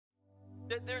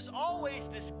that there's always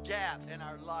this gap in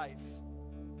our life.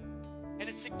 And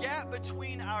it's a gap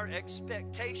between our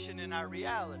expectation and our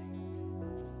reality.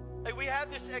 Like we have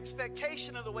this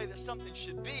expectation of the way that something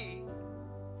should be,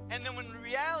 and then when the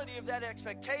reality of that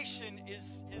expectation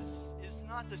is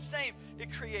not the same, it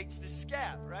creates this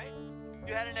gap, right?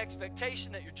 You had an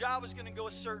expectation that your job was going to go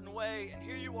a certain way, and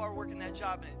here you are working that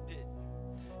job and it didn't.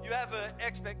 You have an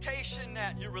expectation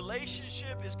that your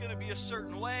relationship is going to be a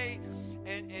certain way,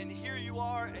 and here you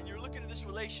are, and you're looking at this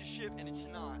relationship, and it's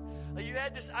not. Like you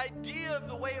had this idea of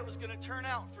the way it was going to turn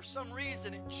out. For some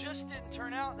reason, it just didn't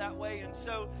turn out that way, and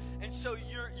so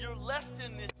you're left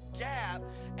in this gap,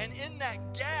 and in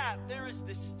that gap, there is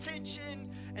this tension,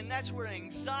 and that's where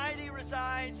anxiety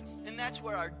resides, and that's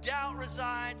where our doubt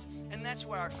resides, and that's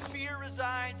where our fear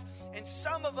resides. And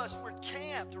some of us were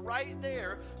camped right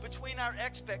there between our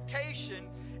expectation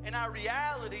and our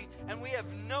reality, and we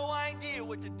have no idea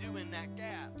what to do in that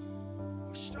gap.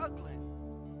 We're struggling.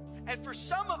 And for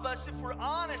some of us, if we're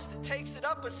honest, it takes it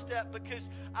up a step because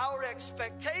our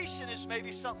expectation is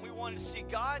maybe something we wanted to see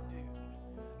God do.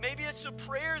 Maybe it's a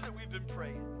prayer that we've been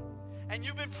praying. And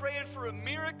you've been praying for a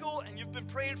miracle, and you've been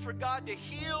praying for God to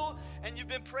heal, and you've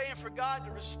been praying for God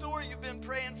to restore. You've been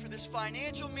praying for this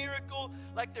financial miracle.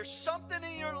 Like there's something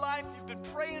in your life you've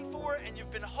been praying for, and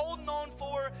you've been holding on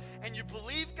for, and you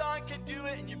believe God can do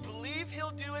it, and you believe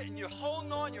He'll do it, and you're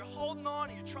holding on,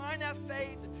 and you're trying to have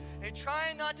faith, and you're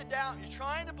trying not to doubt, and you're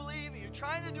trying to believe, and you're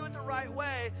trying to do it the right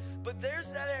way. But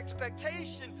there's that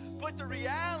expectation, but the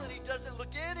reality doesn't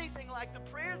look anything like the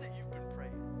prayer that you've been praying.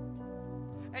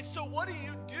 And so what do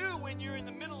you do when you're in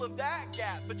the middle of that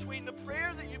gap between the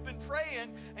prayer that you've been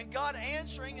praying and God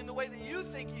answering in the way that you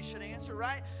think He should answer,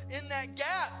 right? In that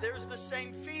gap, there's the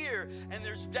same fear, and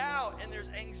there's doubt, and there's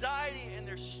anxiety, and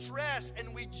there's stress,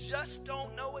 and we just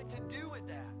don't know what to do with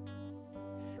that.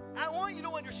 I want you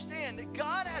to understand that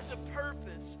God has a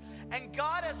purpose, and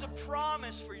God has a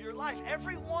promise for your life,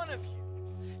 every one of you.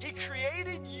 He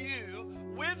created you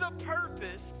with a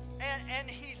purpose, and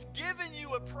He's given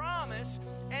you a promise,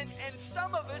 and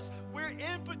some of us, we're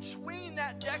in between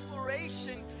that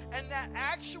declaration and that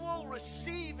actual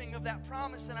receiving of that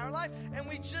promise in our life, and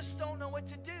we just don't know what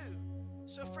to do.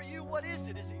 So for you, what is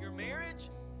it? Is it your marriage?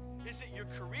 Is it your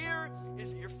career?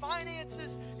 Is it your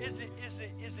finances? Is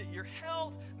it your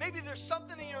health? Maybe there's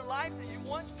something in your life that you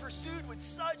once pursued with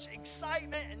such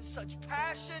excitement and such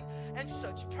passion and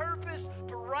such purpose,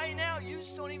 but right now you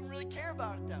just don't even really care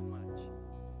about it that much.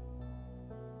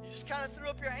 You just kind of threw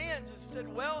up your hands and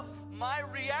said, well, my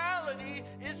reality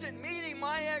isn't meeting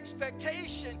my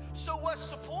expectation, so what's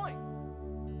the point?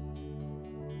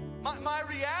 My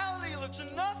reality looks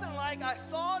nothing like I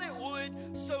thought it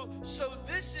would, so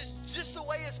this is just the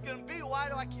way it's going to be. Why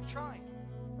do I keep trying?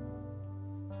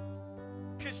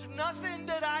 Because nothing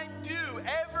that I do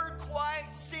ever quite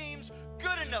seems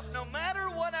good enough. No matter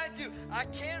what I do, I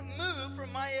can't move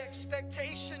from my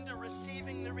expectation to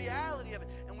receiving the reality of it,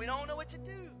 and we don't know what to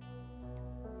do.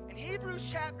 In Hebrews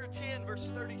chapter 10,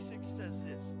 verse 36 says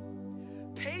this: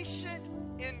 patient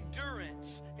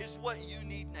endurance is what you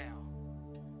need now.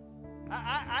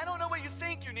 I don't know what you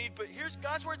think you need, but here's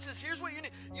God's word says, here's what you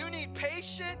need. You need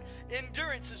patient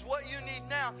endurance is what you need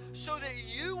now, so that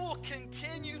you will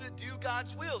continue to do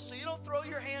God's will. So you don't throw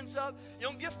your hands up, you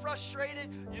don't get frustrated,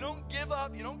 you don't give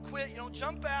up, you don't quit, you don't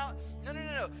jump out.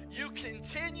 No. You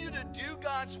continue to do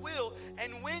God's will,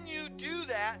 and when you do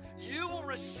that, you will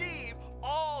receive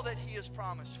all that He has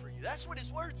promised for you. That's what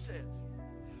His word says.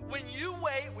 When you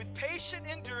wait with patient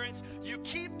endurance, you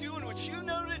keep doing what you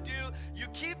know to do, you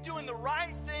keep doing the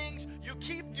right things, you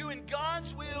keep doing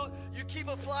God's will, you keep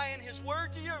applying His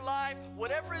word to your life.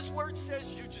 Whatever His word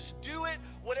says, you just do it.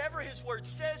 Whatever His word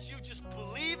says, you just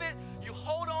believe it, you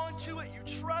hold on to it, you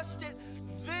trust it.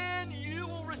 Then you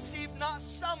will receive not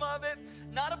some of it,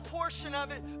 not a portion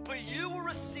of it, but you will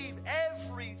receive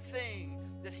everything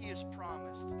that He has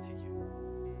promised to you.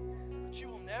 You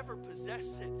will never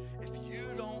possess it if you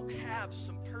don't have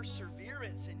some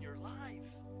perseverance in your life.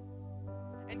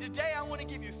 And today I want to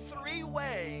give you 3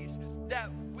 ways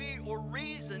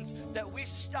reasons that we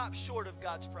stop short of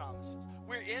God's promises.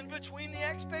 We're in between the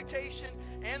expectation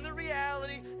and the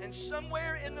reality, and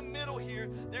somewhere in the middle here,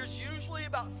 there's usually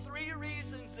about 3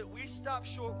 reasons that we stop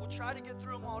short. We'll try to get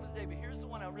through them all today, but here's the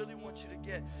one I really want you to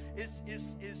get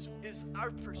is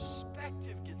our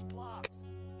perspective gets blocked.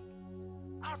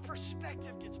 Our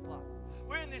perspective gets blocked.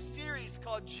 We're in this series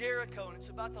called Jericho, and it's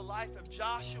about the life of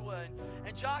Joshua.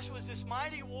 And Joshua is this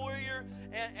mighty warrior,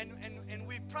 and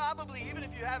we probably, even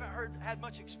if you haven't had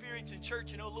much experience in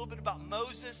church, you know a little bit about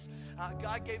Moses.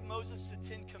 God gave Moses the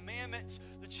 10 Commandments.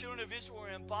 The children of Israel were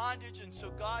in bondage, and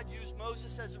so God used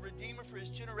Moses as a redeemer for his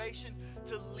generation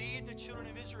to lead the children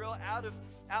of Israel out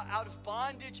of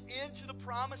bondage into the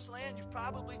promised land. You've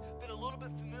probably been a little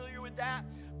bit familiar with that,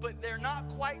 but they're not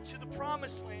quite to the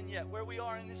promised land yet, where we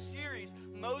are in this series.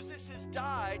 Moses has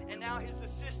died, and now his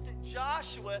assistant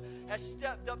Joshua has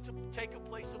stepped up to take a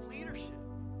place of leadership.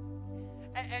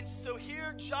 And so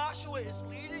here Joshua is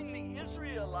leading the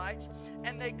Israelites,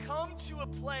 and they come to a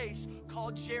place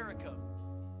called Jericho.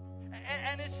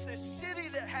 And it's this city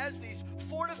that has these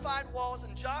fortified walls.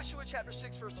 And Joshua chapter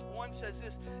 6 verse 1 says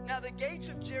this: "Now the gates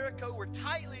of Jericho were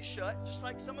tightly shut," just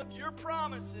like some of your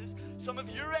promises, some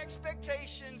of your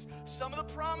expectations, some of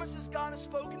the promises God has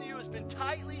spoken to you has been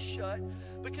tightly shut,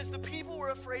 because the people were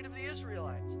afraid of the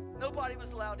Israelites. Nobody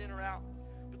was allowed in or out.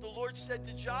 But the Lord said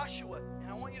to Joshua, and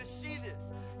I want you to see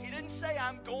this, he didn't say,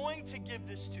 "I'm going to give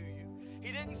this to you."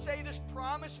 He didn't say, "This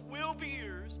promise will be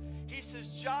yours." He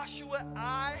says, "Joshua,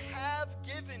 I have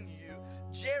given you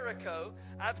Jericho.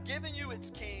 I've given you its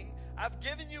king. I've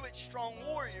given you its strong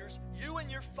warriors. You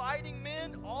and your fighting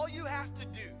men, all you have to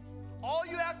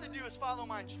do is follow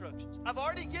my instructions. I've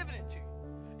already given it to you.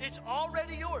 It's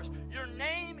already yours. Your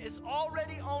name is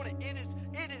already on it.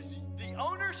 The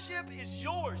ownership is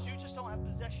yours. You just don't have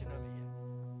possession of it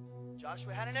yet."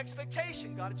 Joshua had an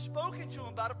expectation. God had spoken to him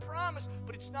about a promise,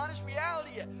 but it's not his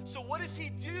reality yet. So what does he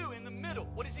do in the middle?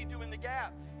 What does he do in the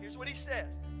gap? Here's what he says.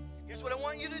 Here's what I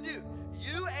want you to do.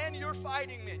 You and your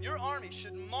fighting men, your army,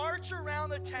 should march around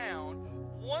the town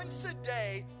once a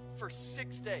day for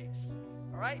 6 days.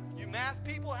 All right? You math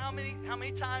people, how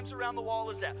many times around the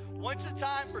wall is that? Once a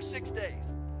time for 6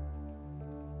 days.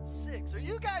 6. Are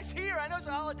you guys here? I know it's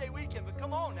a holiday weekend, but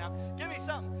come on now. Give me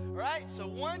something. All right? So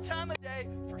one time a day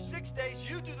for 6 days.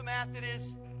 You do the math. It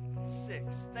is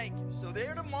 6. Thank you. So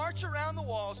they're to march around the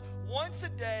walls once a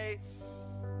day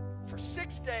for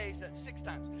 6 days. That's 6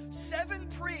 times. 7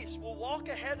 priests will walk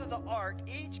ahead of the ark,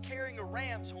 each carrying a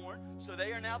ram's horn. So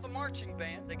they are now the marching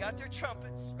band. They got their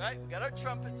trumpets, right? We got our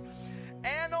trumpets.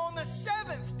 And on the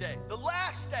 7th day, the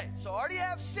last day, so I already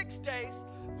have 6 days,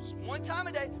 one time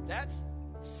a day, that's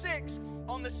 6.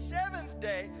 On the 7th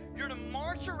day, you're to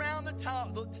march around the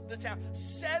town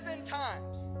 7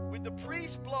 times with the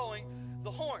priest blowing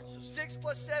the horn. So 6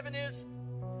 plus 7 is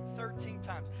 13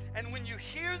 times. And when you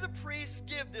hear the priests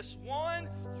give this one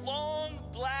long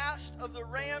blast of the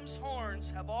ram's horns,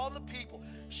 have all the people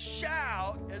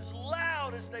shout as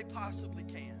loud as they possibly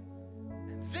can.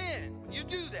 And then, when you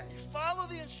do that, you follow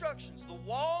the instructions, the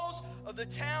walls of the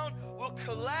town will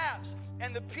collapse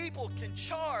and the people can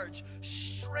charge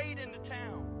straight into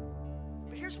town.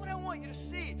 But here's what I want you to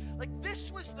see. Like,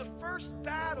 this was the first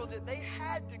battle that they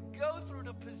had to go through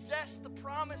to possess the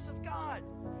promise of God.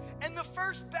 And the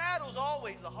first battle is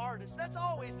always the hardest. That's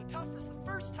always the toughest. The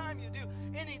first time you do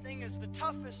anything is the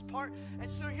toughest part. And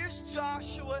so here's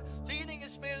Joshua leading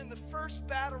his men in the first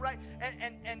battle, right?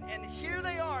 And here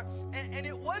they are. And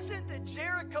it wasn't that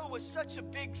Jericho was such a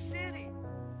big city.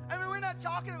 I mean, we're not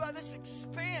talking about this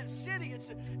expanse city.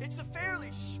 It's a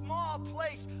fairly small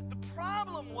place. The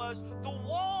problem was the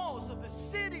walls of the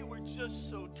city were just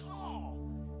so tall.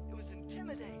 It was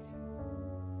intimidating.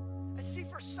 And see,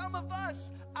 for some of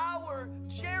us, our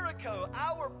Jericho,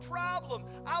 our problem,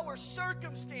 our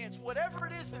circumstance, whatever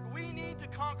it is that we need to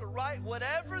conquer, right?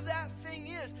 Whatever that thing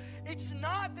is, it's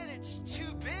not that it's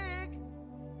too big.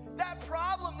 That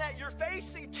problem that you're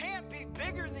facing can't be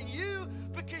bigger than you,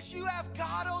 because you have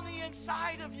God on the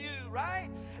inside of you, right?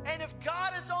 And if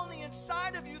God is on the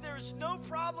inside of you, there's no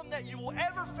problem that you will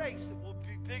ever face that will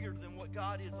be bigger than what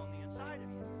God is on the inside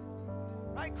of you,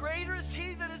 right? Greater is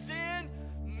He that is in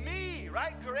me,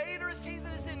 right? Greater is He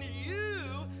that is in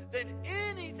you than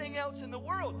anything else in the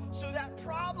world. So that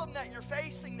problem that you're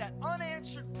facing, that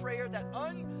unanswered prayer, that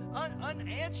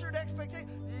unanswered expectation,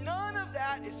 none of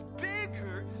that is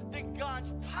bigger than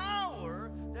God's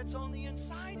power that's on the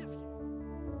inside of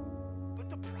you. But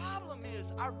the problem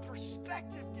is our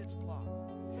perspective gets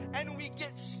blocked, and we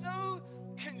get so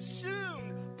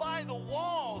consumed by the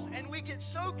walls, and we get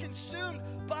so consumed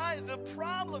by the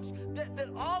problems that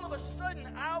all of a sudden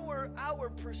our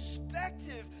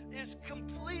perspective is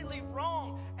completely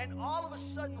wrong, and all of a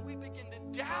sudden we begin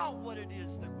to doubt what it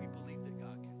is that we believe that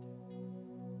God can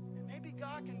do. And maybe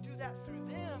God can do that through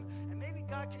them, and maybe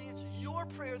God can answer your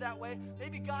prayer that way.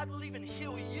 Maybe God will even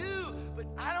heal you, but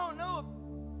I don't know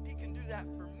if He can do that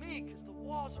for me, because the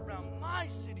walls around my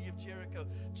city of Jericho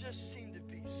just seem to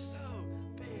be so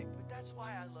big. But that's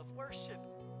why I love worship.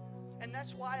 And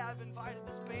that's why I've invited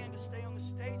this band to stay on the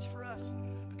stage for us,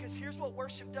 Because here's what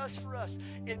worship does for us.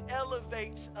 It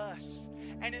elevates us,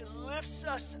 and it lifts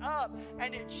us up,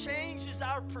 and it changes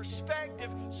our perspective,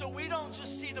 so we don't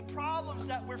just see the problems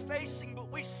that we're facing,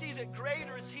 but we see that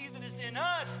greater is He that is in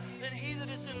us than he that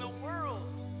is in the world.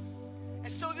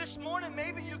 And so this morning,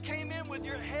 maybe you came in with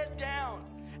your head down,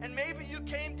 and maybe you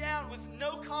came down with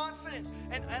no confidence,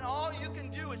 and all you can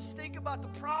do is think about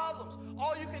the problems.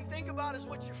 All you can think about is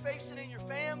what you're facing in your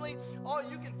family. All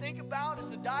you can think about is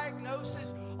the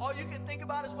diagnosis. All you can think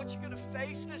about is what you're going to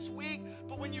face this week.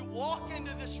 But when you walk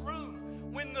into this room,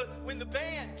 when the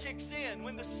band kicks in,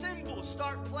 when the cymbals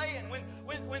start playing,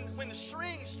 when the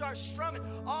strings start strumming,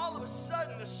 all of a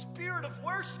sudden the spirit of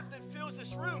worship that fills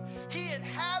this room, He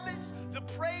inhabits the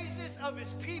praises of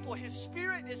His people. His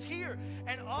Spirit is here,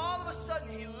 and all of a sudden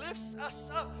He lifts us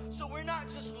up. So we're not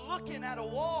just looking at a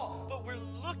wall, but we're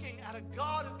looking at a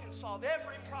God who can solve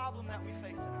every problem that we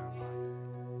face in our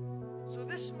life. So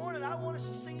this morning I want us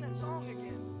to sing that song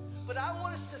again. But I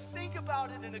want us to think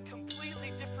about it in a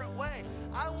completely different way.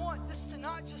 I want this to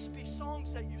not just be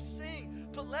songs that you sing,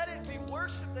 but let it be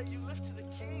worship that you lift to the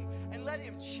King, and let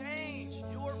Him change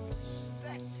your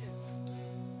perspective.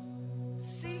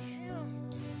 See Him.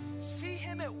 See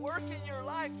Him at work in your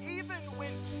life, even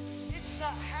when it's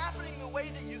not happening the way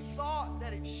that you thought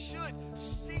that it should.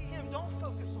 See Him. Don't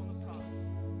focus on the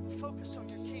problem, but focus on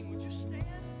your King. Would you stand?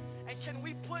 And can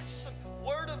we put some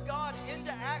Word of God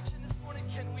into action this morning?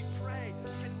 Can we pray?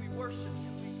 Can we worship?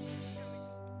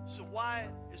 So why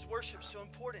is worship so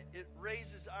important? It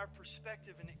raises our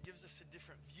perspective, and it gives us a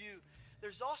different view.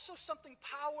 There's also something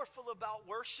powerful about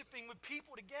worshiping with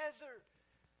people together.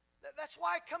 That's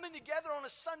why coming together on a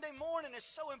Sunday morning is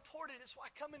so important. It's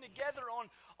why coming together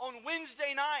on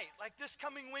Wednesday night, like this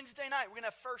coming Wednesday night, we're going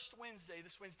to have First Wednesday,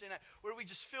 this Wednesday night, where we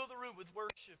just fill the room with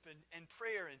worship and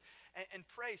prayer and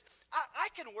praise. I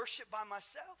can worship by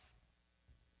myself.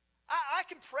 I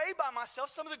can pray by myself.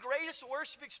 Some of the greatest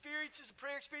worship experiences,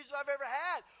 prayer experiences I've ever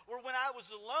had were when I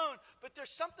was alone. But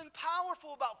there's something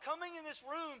powerful about coming in this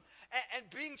room and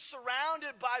being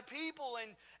surrounded by people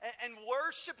and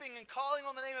worshiping and calling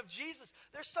on the name of Jesus.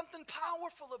 There's something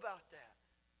powerful about that.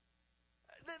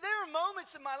 There are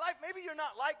moments in my life, maybe you're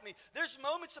not like me. There's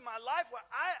moments in my life where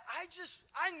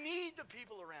I need the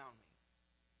people around me.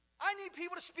 I need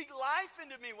people to speak life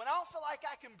into me when I don't feel like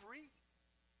I can breathe.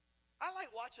 I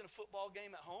like watching a football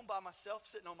game at home by myself,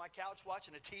 sitting on my couch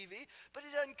watching a TV, but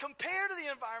it doesn't compare to the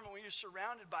environment when you're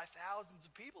surrounded by thousands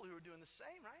of people who are doing the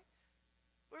same, right?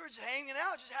 We were just hanging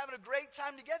out, just having a great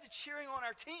time together, cheering on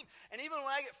our team. And even when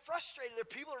I get frustrated, there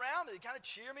are people around me that kind of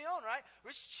cheer me on, right?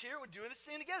 We're just cheering, we're doing this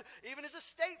thing together. Even as a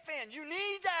State fan, you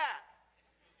need that.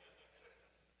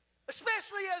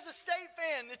 Especially as a State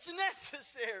fan, it's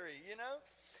necessary, you know?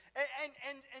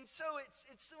 And so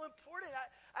it's so important.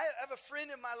 I have a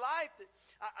friend in my life that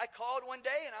I called one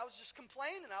day, and I was just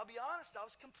complaining. I'll be honest, I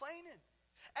was complaining.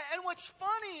 And what's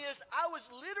funny is I was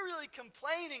literally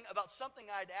complaining about something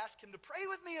I'd asked him to pray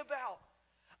with me about.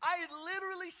 I had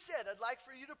literally said, I'd like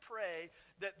for you to pray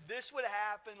that this would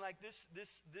happen, like this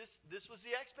was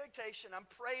the expectation.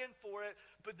 I'm praying for it.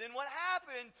 But then what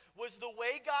happened was the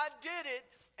way God did it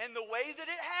and the way that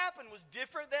it happened was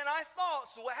different than I thought.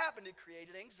 So what happened? It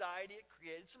created anxiety, it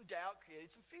created some doubt,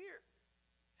 created some fear.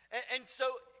 And so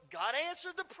God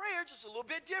answered the prayer just a little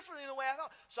bit differently than the way I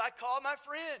thought. So I called my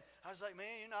friend. I was like,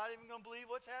 man, you're not even going to believe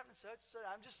what's happening. So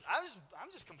I'm just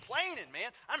complaining,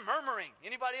 man. I'm murmuring.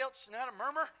 Anybody else know how to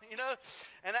murmur? You know?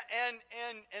 And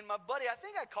my buddy, I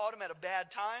think I called him at a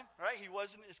bad time, right? He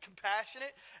wasn't as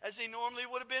compassionate as he normally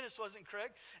would have been. This wasn't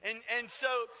Craig.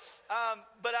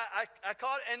 But I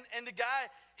called, and the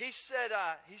guy, he said,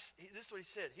 this is what he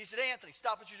said. He said, Anthony,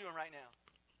 stop what you're doing right now.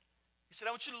 He said,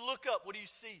 I want you to look up. What do you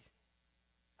see?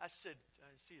 I said,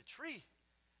 I see a tree.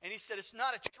 And he said, it's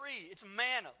not a tree. It's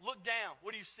manna. Look down.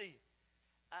 What do you see?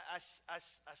 I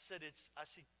said, I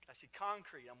see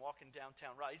concrete. I'm walking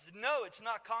downtown right. He said, no, it's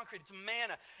not concrete. It's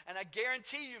manna. And I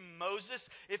guarantee you, Moses,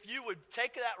 if you would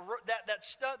take that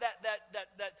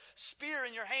spear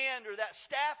in your hand or that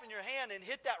staff in your hand and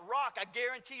hit that rock, I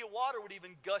guarantee you water would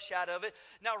even gush out of it.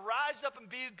 Now rise up and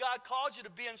be who God called you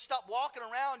to be, and stop walking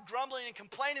around grumbling and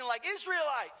complaining like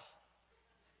Israelites.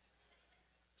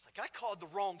 It's like, I called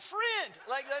the wrong friend.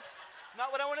 Like, that's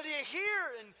not what I wanted to hear.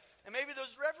 And maybe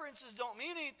those references don't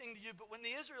mean anything to you, but when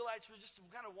the Israelites were just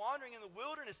kind of wandering in the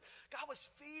wilderness, God was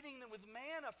feeding them with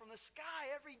manna from the sky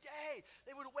every day.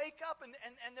 They would wake up and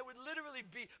there would literally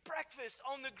be breakfast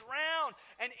on the ground.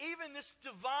 And even this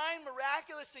divine,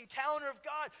 miraculous encounter of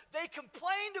God, they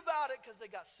complained about it because they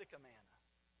got sick of manna.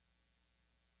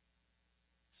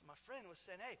 So my friend was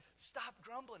saying, hey, stop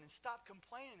grumbling and stop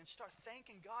complaining and start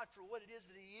thanking God for what it is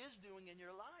that he is doing in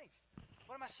your life.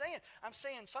 What am I saying? I'm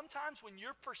saying sometimes when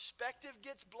your perspective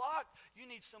gets blocked, you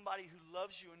need somebody who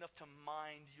loves you enough to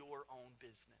mind your own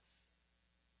business.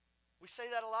 We say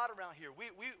that a lot around here.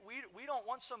 We don't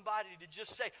want somebody to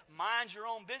just say, mind your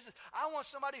own business. I want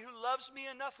somebody who loves me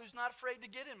enough who's not afraid to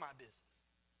get in my business.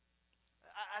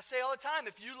 I say all the time,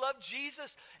 if you love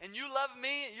Jesus and you love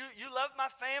me and you love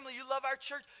my family, you love our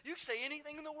church, you can say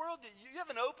anything in the world. You have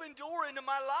an open door into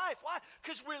my life. Why?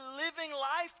 Because we're living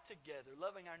life together,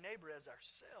 loving our neighbor as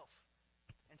ourselves.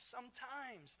 And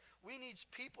sometimes we need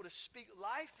people to speak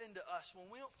life into us when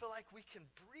we don't feel like we can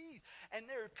breathe. And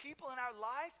there are people in our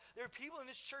life, there are people in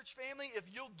this church family, if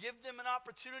you'll give them an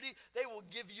opportunity, they will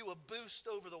give you a boost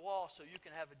over the wall so you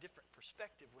can have a different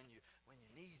perspective when you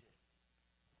need it.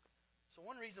 So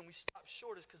one reason we stop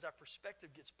short is because our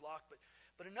perspective gets blocked.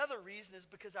 But another reason is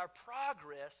because our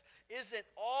progress isn't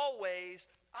always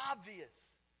obvious.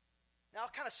 Now,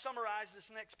 I'll kind of summarize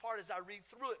this next part as I read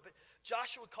through it. But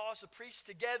Joshua calls the priests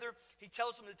together. He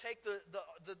tells them to take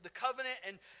the covenant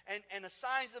and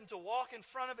assigns them to walk in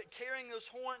front of it, carrying those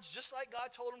horns, just like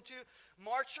God told them to.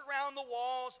 March around the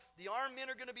walls. The armed men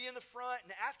are going to be in the front.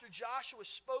 And after Joshua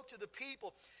spoke to the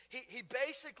people, he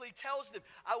basically tells them,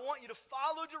 I want you to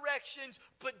follow directions,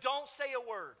 but don't say a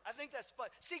word. I think that's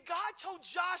fun. See, God told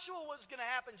Joshua what was going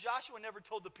to happen. Joshua never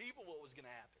told the people what was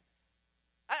going to happen.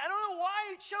 I don't know why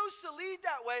he chose to lead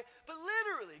that way, but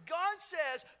literally, God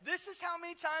says, this is how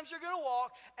many times you're going to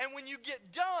walk, and when you get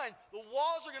done, the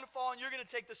walls are going to fall and you're going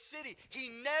to take the city. He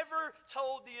never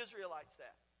told the Israelites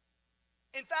that.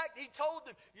 In fact, he told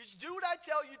them, you just do what I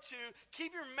tell you to,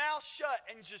 keep your mouth shut,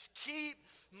 and just keep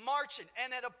marching.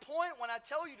 And at a point when I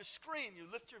tell you to scream,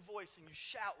 you lift your voice and you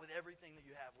shout with everything that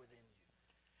you have within you.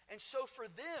 And so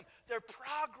for them, their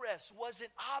progress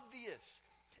wasn't obvious.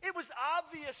 It was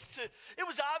obvious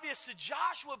to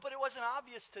Joshua, but it wasn't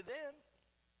obvious to them.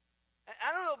 And I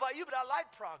don't know about you, but I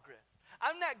like progress.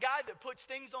 I'm that guy that puts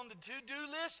things on the to-do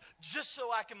list just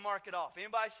so I can mark it off.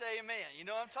 Anybody say amen? You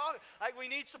know what I'm talking? Like we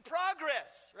need some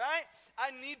progress, right? I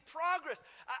need progress.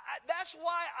 That's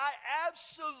why I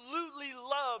absolutely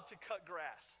love to cut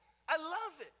grass. I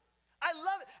love it. I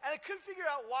love it. And I couldn't figure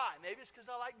out why. Maybe it's because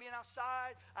I like being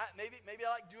outside. Maybe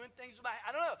I like doing things with my hands.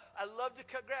 I don't know. I love to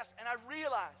cut grass. And I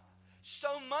realized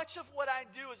so much of what I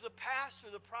do as a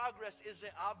pastor, the progress isn't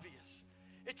obvious.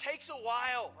 It takes a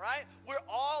while, right? We're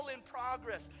all in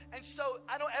progress. And so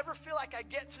I don't ever feel like I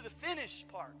get to the finish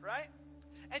part, right?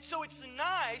 And so it's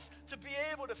nice to be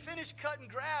able to finish cutting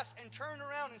grass and turn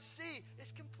around and see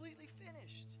it's completely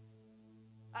finished.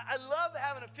 I love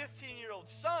having a 15-year-old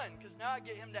son because now I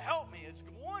get him to help me. It's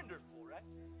wonderful, right?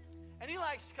 And he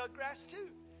likes to cut grass too.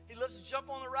 He loves to jump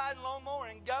on the riding lawnmower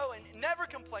and go and never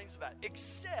complains about it,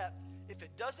 except if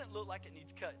it doesn't look like it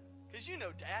needs cutting. Because you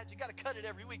know, dads, you got to cut it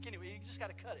every week anyway. You just got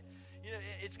to cut it. You know,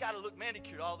 it's got to look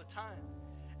manicured all the time.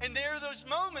 And there are those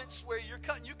moments where you're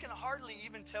cutting, you can hardly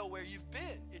even tell where you've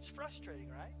been. It's frustrating,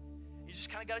 right? You just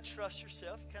kind of got to trust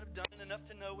yourself. You kind of done it enough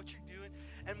to know what you're doing.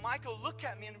 And Michael look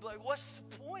at me and be like, what's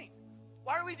the point?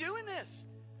 Why are we doing this?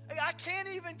 I can't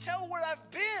even tell where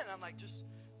I've been. I'm like, just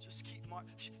keep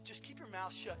your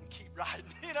mouth shut and keep riding.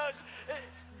 You know, it's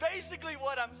basically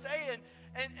what I'm saying.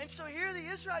 And so here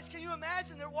the Israelites, can you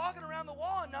imagine? They're walking around the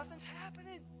wall and nothing's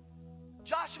happening.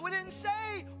 Joshua didn't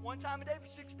say 1 time a day for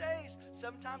 6 days,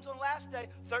 7 times on the last day,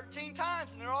 13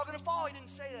 times, and they're all going to fall. He didn't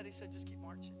say that. He said, just keep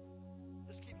marching.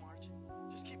 Just keep marching.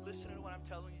 Just keep listening to what I'm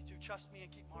telling you to. Trust me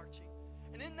and keep marching.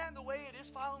 And isn't that the way it is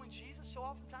following Jesus? So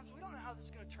oftentimes we don't know how this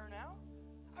is going to turn out.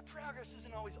 Our progress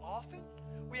isn't always often.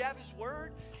 We have His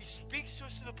Word. He speaks to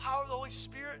us through the power of the Holy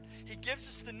Spirit. He gives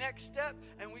us the next step,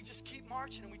 and we just keep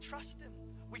marching, and we trust Him.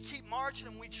 We keep marching,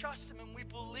 and we trust Him, and we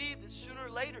believe that sooner or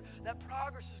later that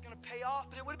progress is going to pay off.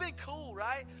 But it would have been cool,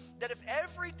 right? That if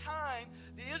every time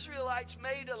the Israelites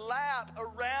made a lap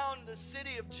around the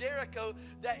city of Jericho,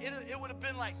 that it would have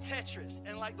been like Tetris,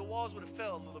 and like the walls would have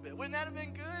fell a little bit. Wouldn't that have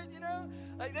been good, you know?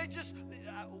 Like they just,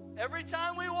 every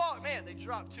time we walk, man, they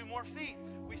drop 2 more feet.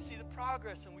 We see the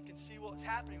progress, and we can see what's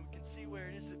happening. We can see where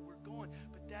it is that we're going.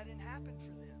 But that didn't happen for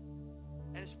them.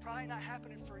 And it's probably not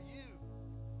happening for you.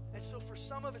 And so for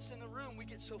some of us in the room, we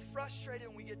get so frustrated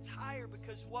and we get tired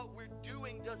because what we're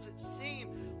doing doesn't seem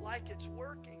like it's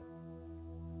working.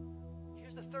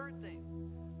 Here's the third thing.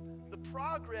 The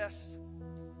progress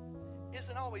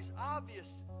isn't always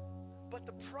obvious, but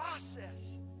the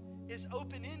process is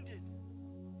open-ended.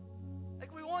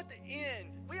 Like we want the end.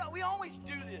 We always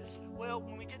do this. Well,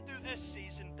 when we get through this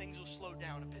season, things will slow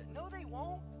down a bit. No, they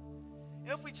won't. You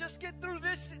know, if we just get through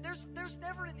this, there's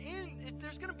never an end.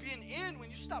 There's going to be an end when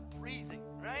you stop breathing,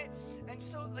 right? And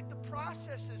so, like, the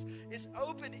process is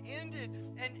open-ended,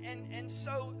 and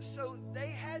so they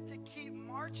had to keep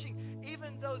marching,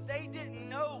 even though they didn't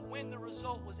know when the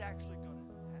result was actually going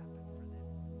to happen for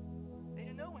them. They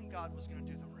didn't know when God was going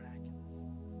to do the miraculous.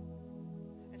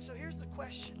 And so here's the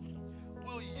question.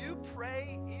 Will you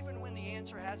pray even when the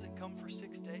answer hasn't come for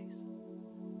 6 days?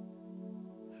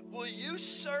 Will you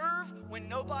serve when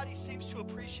nobody seems to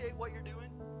appreciate what you're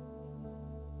doing?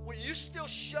 Will you still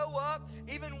show up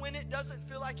even when it doesn't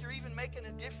feel like you're even making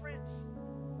a difference?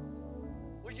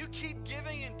 Will you keep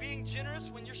giving and being generous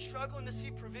when you're struggling to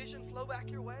see provision flow back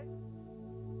your way?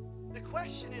 The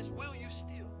question is, will you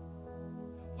still?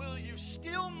 Will you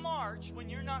still march when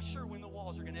you're not sure when the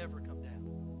walls are going to ever come down?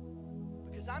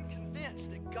 Because I'm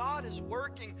convinced that God is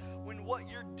working when what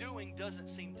you're doing doesn't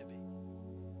seem to be.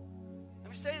 Let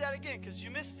me say that again because you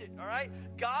missed it, all right?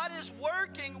 God is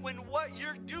working when what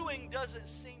you're doing doesn't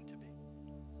seem to be.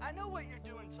 I know what you're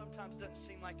doing sometimes doesn't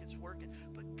seem like it's working,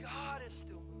 but God is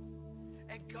still moving.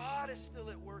 And God is still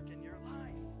at work in your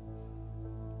life.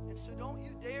 And so don't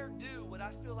you dare do what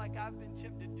I feel like I've been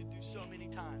tempted to do so many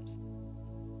times.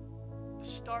 To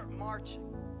start marching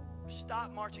or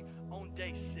stop marching on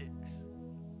day 6.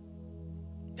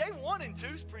 Day 1 and 2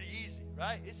 is pretty easy,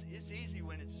 right? It's easy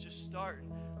when it's just starting.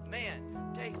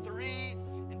 Man, day 3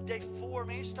 and day 4,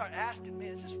 man, you start asking, man,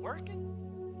 is this working?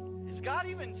 Does God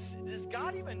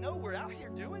even know we're out here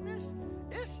doing this?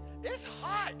 It's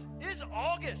hot. It's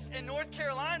August in North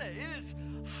Carolina. It is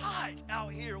hot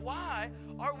out here. Why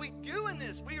are we doing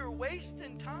this? We are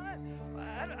wasting time.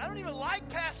 I don't even like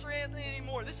Pastor Anthony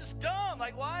anymore. This is dumb.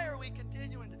 Like, why are we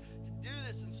continuing to do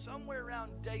this? And somewhere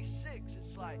around day 6,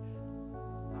 it's like,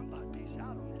 I'm about to peace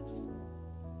out on this.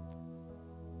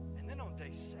 And then on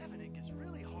day 7, it gets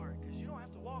really hard because you don't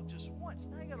have to walk just once.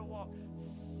 Now you got to walk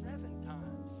 7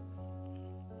 times.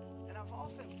 And I've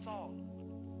often thought,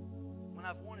 when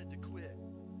I've wanted to quit,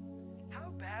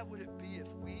 how bad would it be if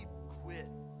we quit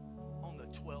on the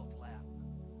 12th lap?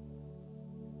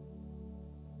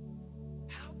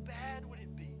 How bad would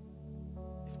it be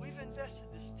if we've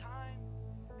invested this time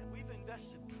and we've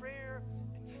invested prayer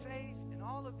and faith and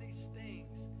all of these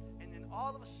things, and then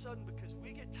all of a sudden, because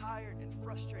we get tired and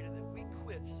frustrated, that we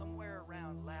quit somewhere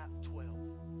around lap 12.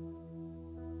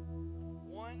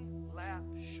 One lap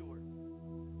short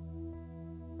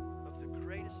of the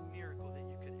greatest miracle that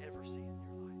you could ever see in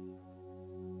your life.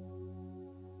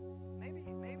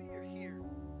 Maybe you're here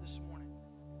this morning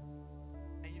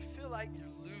and you feel like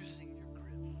you're losing your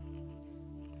grip.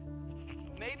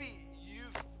 Maybe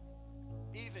you've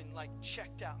even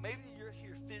checked out. Maybe you're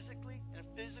here physically, in a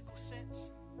physical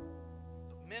sense,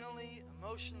 but mentally,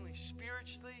 emotionally,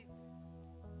 spiritually,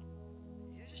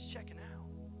 you're just checking out.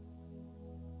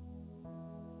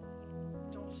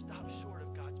 Don't stop short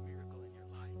of God's miracle in your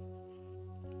life.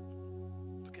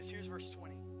 Because here's verse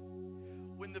 20.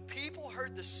 When the people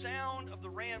heard the sound of the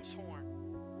ram's horn,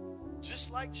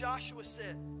 just like Joshua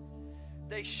said,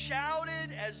 they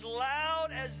shouted as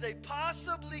loud as they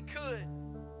possibly could.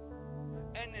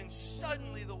 And then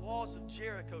suddenly the walls of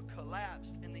Jericho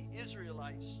collapsed and the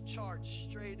Israelites charged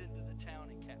straight into the town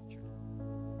and captured it.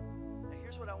 Now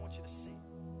here's what I want you to see.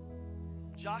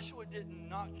 Joshua didn't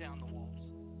knock down the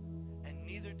walls, and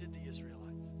neither did the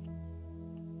Israelites.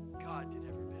 God did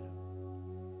every bit of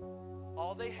it.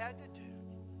 All they had to do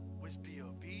was be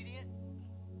obedient,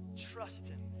 trust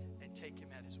Him, and take Him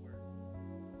at His word.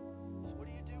 So what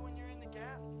do you do when you're in the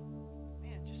gap?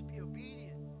 Man, just be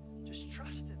obedient. Just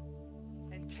trust Him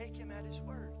and take Him at His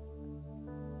word.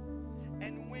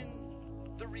 And when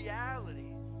the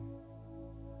reality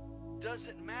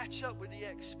doesn't match up with the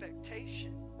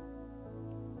expectation,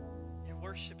 you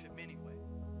worship Him anyway.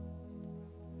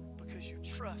 Because you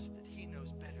trust that He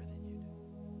knows better than you do.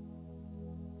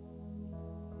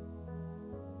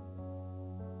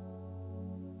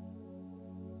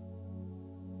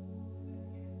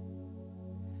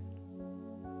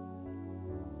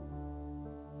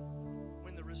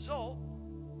 When the result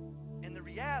and the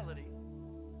reality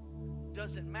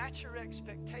doesn't match your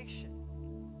expectation,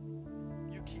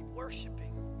 you keep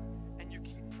worshiping and you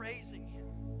keep praising Him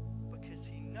because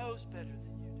He knows better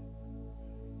than you do.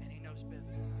 And He knows better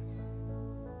than I do.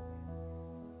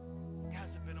 You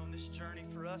guys have been on this journey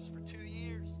for us for 2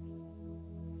 years.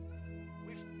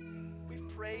 We've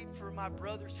prayed for my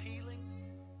brother's healing.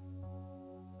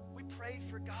 We prayed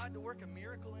for God to work a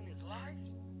miracle in his life.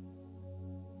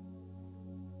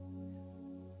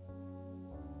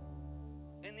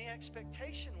 And the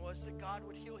expectation was that God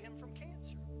would heal him from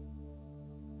cancer.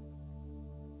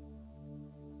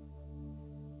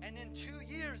 And in 2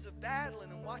 years of battling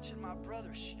and watching my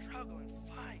brother struggle and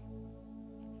fight,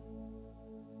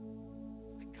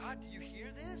 it's like, God, do you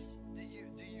hear this? Do you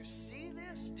see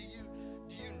this? Do you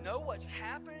know what's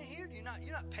happening here? You're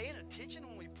not paying attention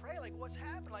when we pray? Like, what's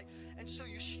happening? Like, and so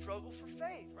you struggle for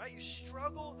faith, right? You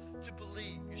struggle to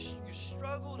believe. You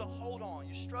struggle to hold on.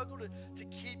 You struggle to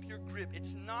keep your grip.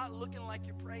 It's not looking like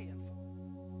you're praying for.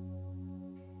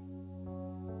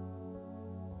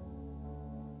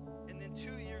 And then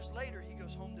 2 years later, he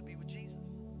goes home to be with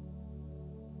Jesus.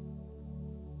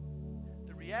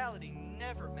 The reality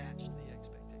never matched the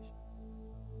expectation.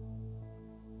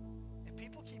 And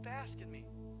people keep asking me,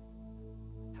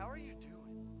 how are you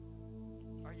doing?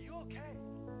 Are you okay?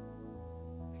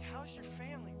 Like, how's your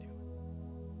family doing?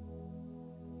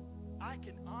 I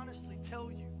can honestly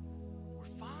tell you, we're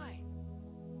fine.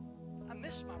 I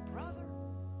miss my brother.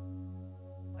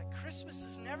 Like, Christmas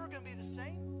is never going to be the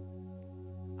same.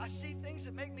 I see things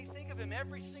that make me think of him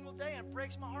every single day, and it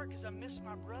breaks my heart because I miss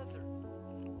my brother.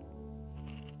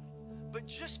 But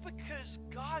just because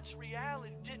God's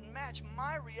reality didn't match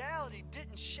my reality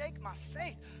didn't shake my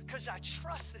faith, because I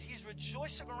trust that he's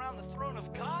rejoicing around the throne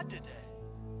of God today.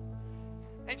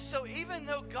 And so even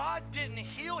though God didn't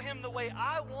heal him the way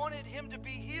I wanted him to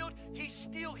be healed, he's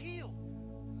still healed.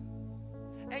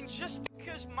 And just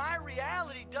because my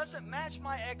reality doesn't match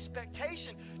my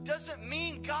expectation doesn't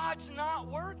mean God's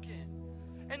not working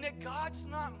and that God's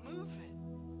not moving.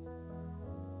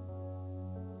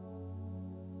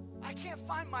 I can't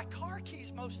find my car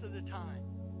keys most of the time.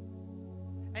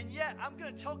 And yet I'm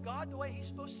going to tell God the way he's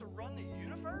supposed to run the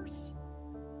universe.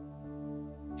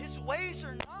 His ways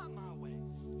are not my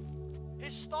ways.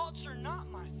 His thoughts are not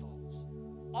my thoughts.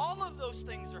 All of those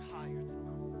things are higher than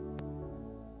mine.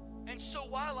 And so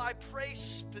while I pray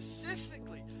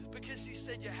specifically, because he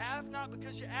said, you have not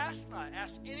because you ask not.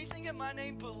 Ask anything in my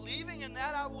name, believing in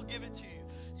that I will give it to you.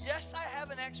 Yes, I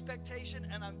have an expectation,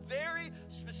 and I'm very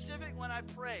specific when I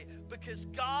pray, because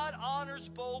God honors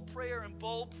bold prayer, and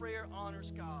bold prayer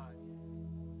honors God.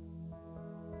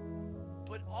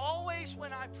 But always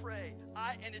when I pray,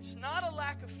 and it's not a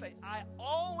lack of faith, I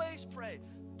always pray,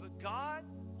 but God,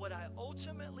 what I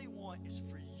ultimately want is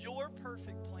for your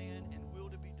perfect plan and will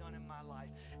to be done in my life.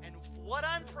 And if what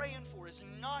I'm praying for is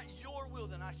not your will,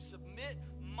 then I submit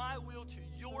my will to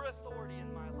your authority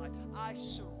in my life. I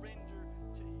surrender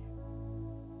to you.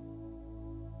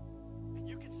 And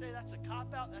you can say that's a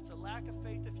cop-out, that's a lack of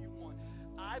faith if you want.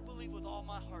 I believe with all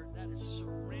my heart that is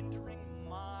surrendering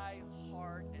my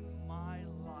heart and my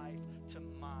life to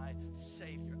my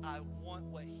Savior. I want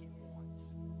what he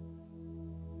wants.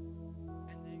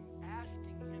 And then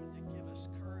asking him to give us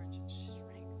courage and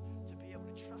strength to be able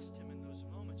to trust him in those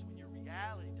moments when your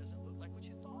reality doesn't look like what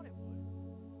you thought it would.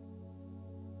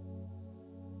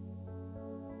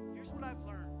 Here's what I've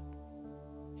learned.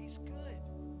 He's good.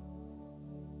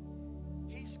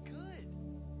 He's good.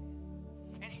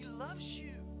 And he loves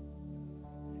you.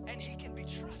 And he can be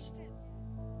trusted.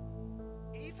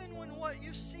 Even when what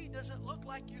you see doesn't look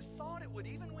like you thought it would,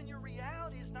 even when your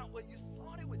reality is not what you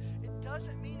thought it would, it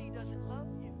doesn't mean he doesn't love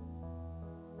you.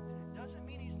 And it doesn't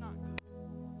mean he's not good.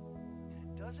 And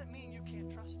it doesn't mean you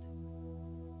can't trust him.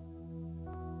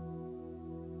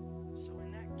 So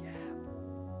in that gap,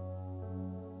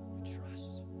 you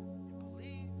trust, you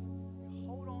believe, you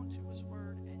hold on to his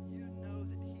word, and you know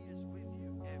that he is with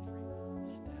you every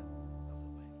step of the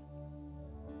way.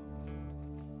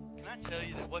 Can I tell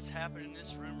you that what's happening in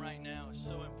this room right now is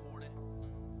so important?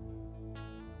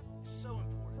 It's so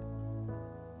important.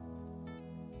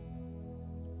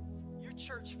 Your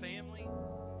church family,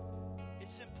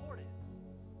 it's important.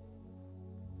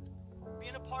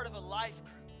 Being a part of a life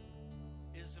group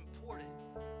is important.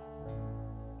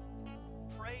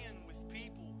 Praying with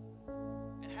people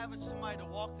and having somebody to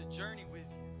walk the journey with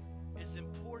you is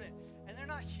important. And they're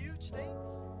not huge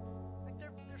things. Like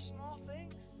they're small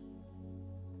things.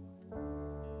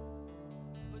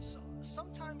 But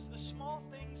sometimes the small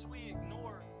things we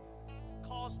ignore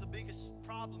cause the biggest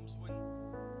problems when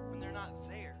they're not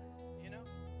there, you know?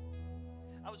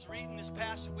 I was reading this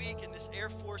past week, and this Air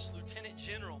Force Lieutenant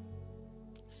General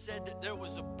said that there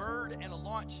was a bird at a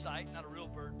launch site, not a real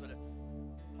bird, but I'm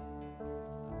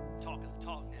talking the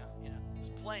talk now, you know, it was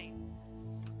a plane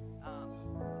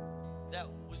that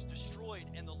was destroyed,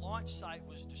 and the launch site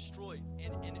was destroyed,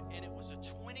 and it was a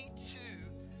 $22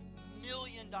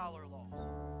 million loss.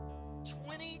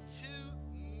 $22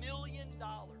 million.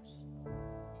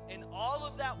 And all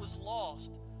of that was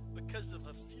lost because of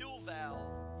a fuel valve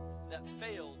that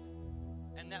failed,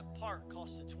 and that part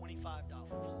costed $25.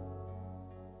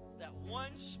 That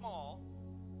one small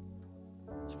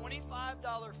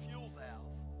 $25 fuel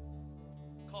valve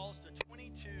caused a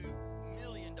 $22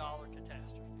 million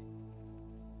catastrophe.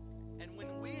 And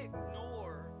when we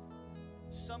ignore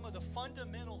some of the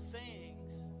fundamental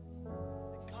things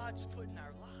that God's put in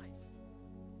our life,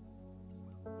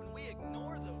 when we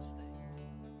ignore those things,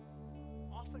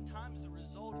 oftentimes the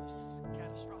result is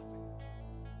catastrophic.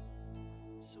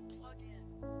 So plug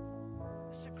in.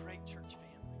 It's a great church family.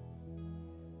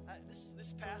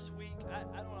 This past week,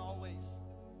 I don't always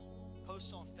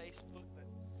post on Facebook, but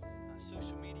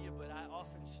social media, but I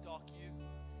often stalk you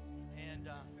and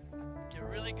get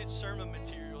really good sermon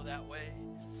material that way,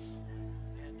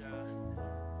 and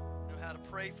know how to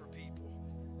pray for people.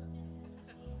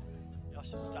 Y'all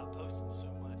should stop posting so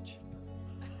much.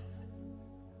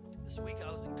 This week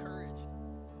I was encouraged.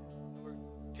 There were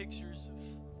pictures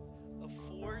of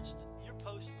Forged. Your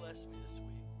post blessed me this week.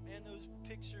 Man, those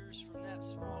pictures from that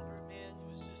small group, man, it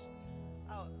was just,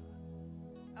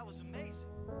 that was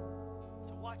amazing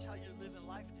to watch how you're living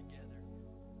life together.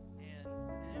 And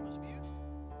it was beautiful.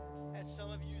 I had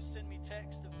some of you send me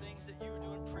texts of things that you were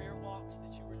doing, prayer walks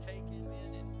that you were taking,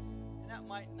 man, and that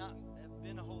might not have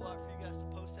been a whole lot for you guys to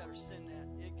post that or send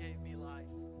that. It gave me life.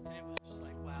 And it was just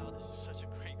like, wow, this is such a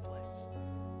great place.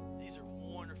 These are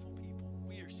wonderful people.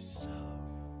 We are so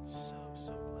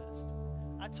blessed.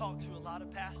 I talk to a lot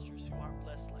of pastors who aren't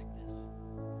blessed like this.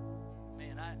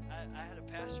 Man, I had a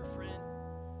pastor friend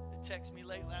that texted me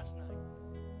late last night,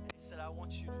 and he said, I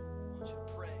want you to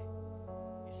pray.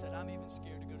 He said, I'm even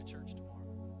scared to go to church tomorrow.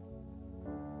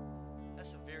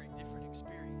 That's a very different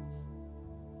experience.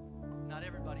 Not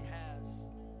everybody has